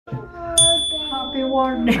Happy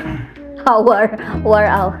War Day. War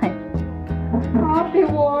hour. Happy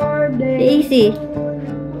War Day. Easy.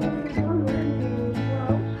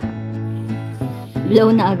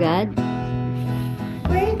 Blow na agad.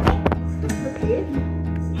 Wait. Okay.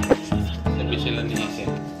 Sabi sila ni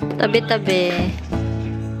Isen. Tabi-tabi.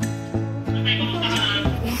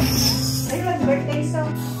 Ayun, birthday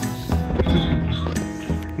song.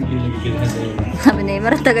 Binigil na sa'yo. Sabi na yun,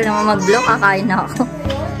 marang tagal naman mag-blow. Kakain na ako.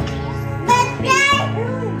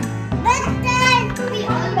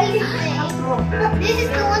 This is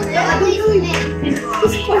the one that always makes.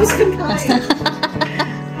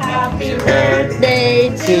 Happy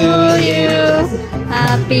Birthday to you.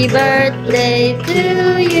 Happy birthday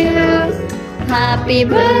to you. Happy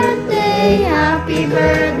birthday, happy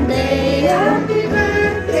birthday, happy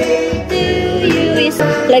birthday to you. It's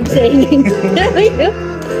like saying to you.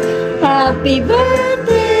 Happy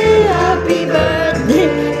birthday, happy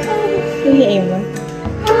birthday.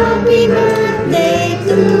 Happy birthday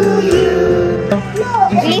to you.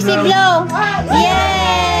 Please blow.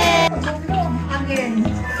 Yay! Again.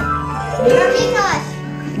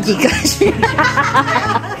 Gcash.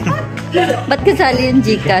 Ba't kasali yung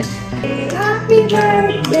Gcash? Happy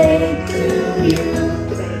birthday to you.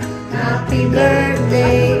 Happy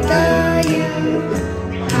birthday to you.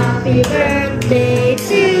 Happy birthday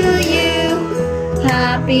to you.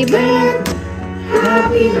 Happy birthday.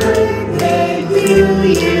 Happy birthday to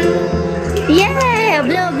you. Yeah!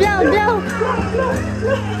 Blow, blow, blow.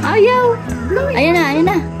 Ayaw. Ayan na, ayan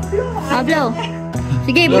na. Blow.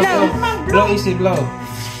 Sige, blow. Blow, easy, blow.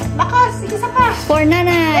 Lakas, isa pa. For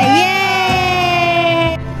Nanay.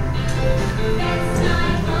 Yay!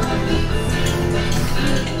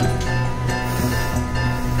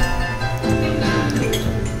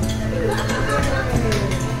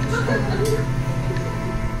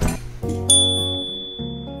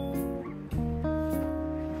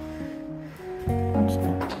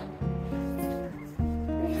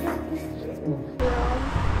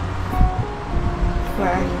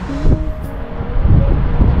 Where are you?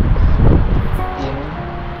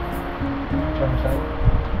 From side.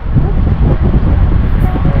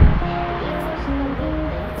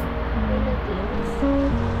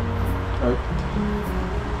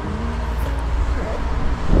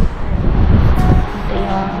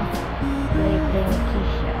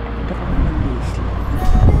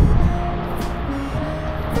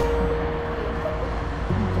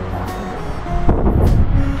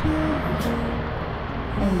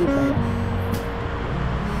 Hindi pala.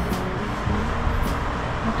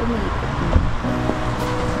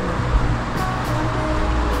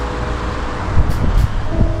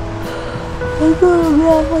 Ito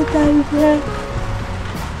may ikot.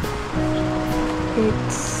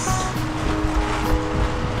 It's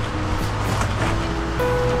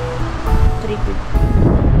 3:50.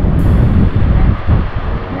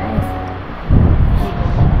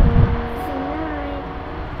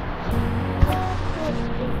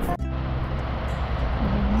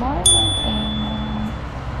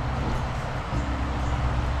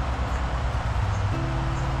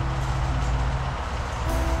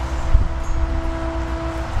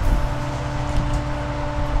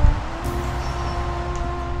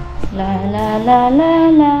 La la la la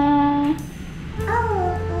la.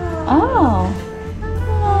 Oh. La la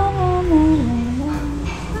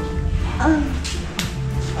la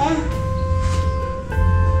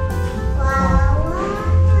la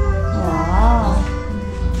la.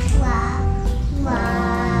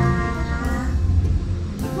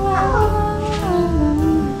 Wow.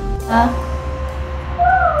 Ah.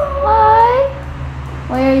 Hi.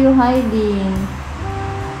 Why are you hiding?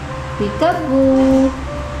 Peekaboo.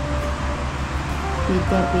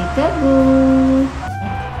 Peekaboo.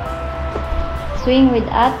 Swing with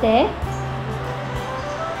ate.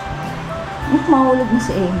 Mahulog na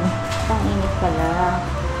si Emo. Panginit pala.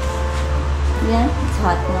 Yeah, it's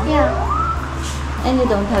hot, no? Yeah. And you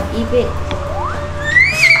don't have ipit.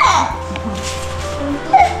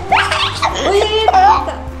 Uy!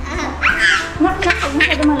 Nak, huwag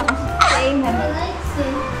masyado malakas. Ay, I like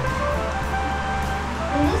it.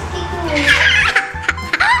 I'm just kicking it.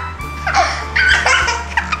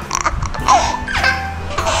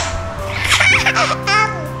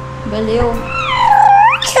 Baliw.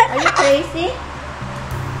 Are you crazy?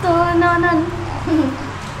 Tonanan.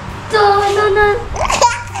 Tonanan.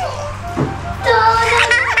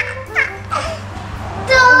 Tonanan.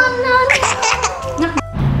 Tonanan.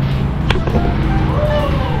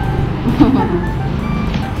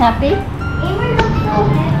 Happy? Amber looks so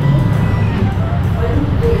happy.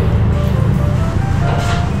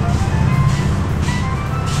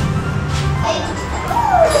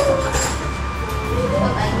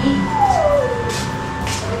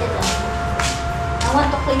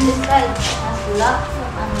 Wala.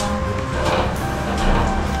 Ano lang dito?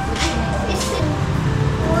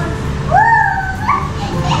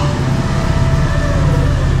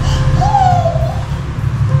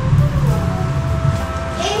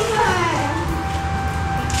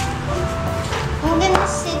 I'm gonna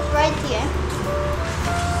sit right here.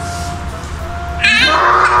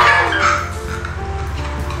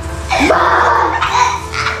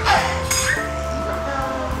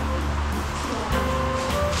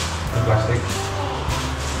 Ang plastic.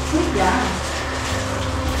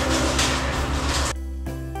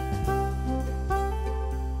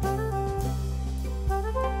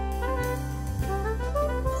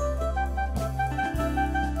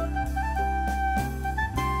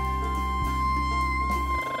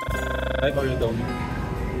 Ay, or daw.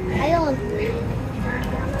 I don't.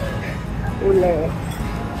 Ule.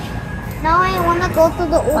 Now I wanna go to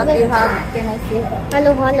the What do you Uber. have? Can I see?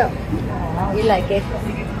 Hello, hello. Oh, you like it?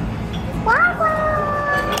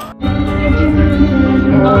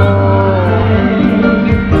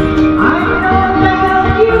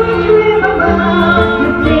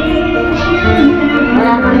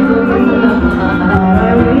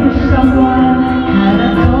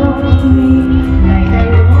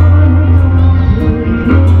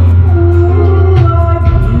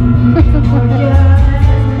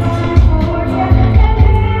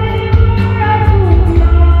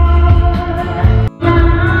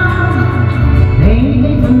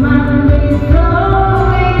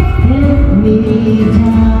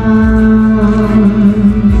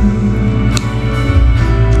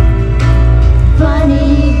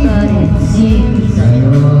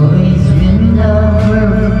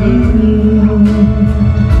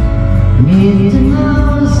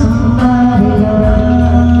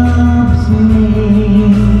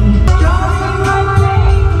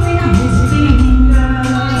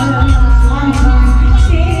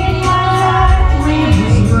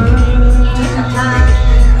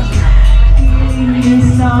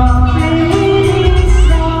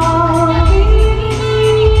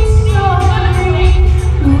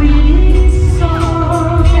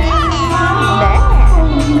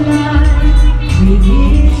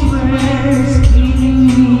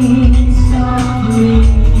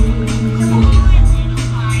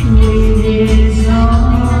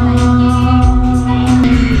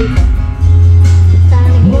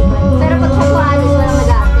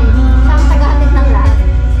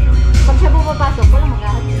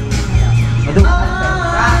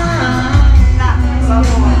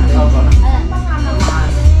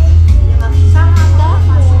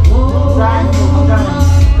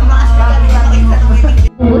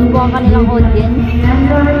 Ang kanilang audience.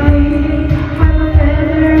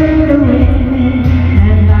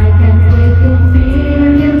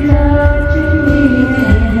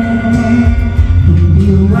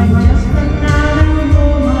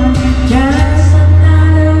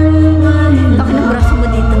 Laki ng braso mo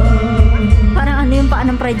dito. Parang ano yung paa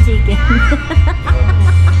ng fried chicken.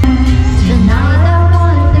 Tonight I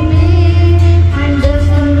want to be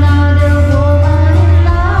just another woman in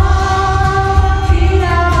love.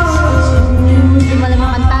 Hindi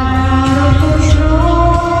malamang ang tag.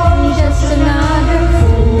 Just another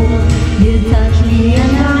fool. You touch me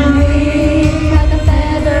and I feel like a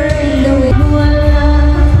feather in the wind.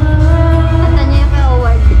 Kanta niya yung kay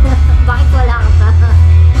Howard. Bakit wala ka pa?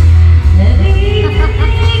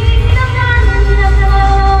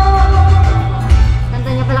 Kanta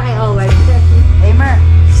niya pala kay Howard. Aimer.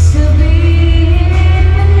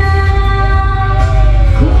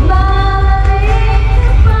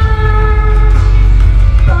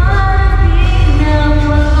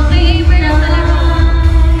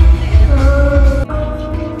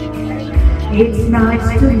 It's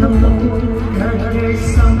nice to know that there's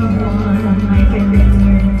someone I can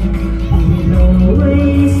turn to. You'll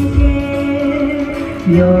always care,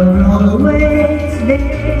 you're always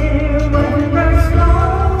there when there's no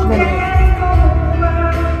getting over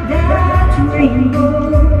that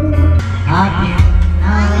rainbow. Akin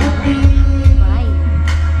natin,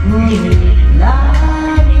 ngunit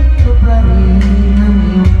langit ko pa rin ang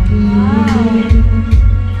iyong piling.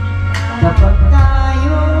 Kapag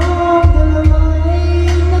tayong dalawa'y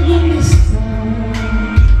nag-iisa,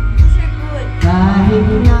 kahit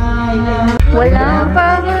na ilan Walang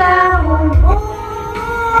paglaong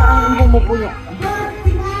parang bumupuyo.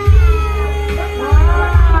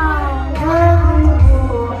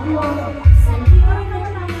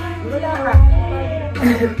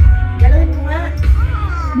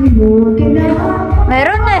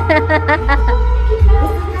 Meron eh.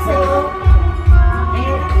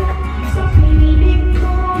 sa piling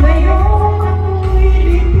ko ngayon, ako'y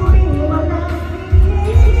di ko iwanan.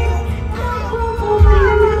 Ako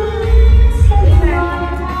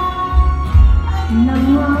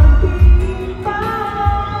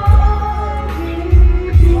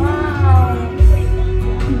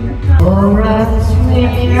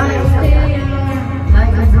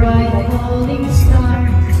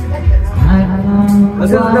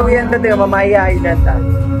Maganda tayo, mamayayain yan ta.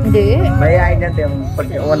 Hindi. Mayayain yan tayo. Pag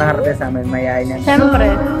unang harating sa amin, mayayain yan.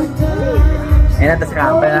 Siyempre. Ayun, tapos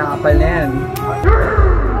kapal na yan.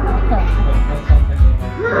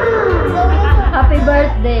 Happy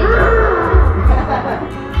birthday.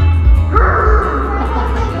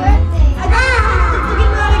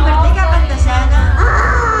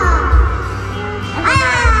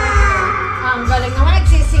 Ang galing naman,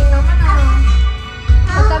 nagsising naman.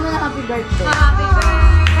 Pagka mo na happy birthday. Happy birthday.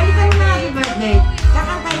 Kalitan mo na happy birthday.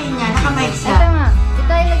 Kakantahin niya, nakamike siya. Ito nga. Ito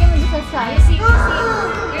ay lagyan mo dito sa side.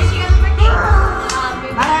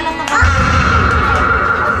 Para alam na kami.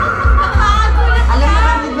 Alam na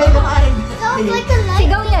kami ba yung happy birthday?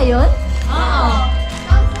 Sigaw niya yun? Oo.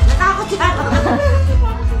 Natakot siya.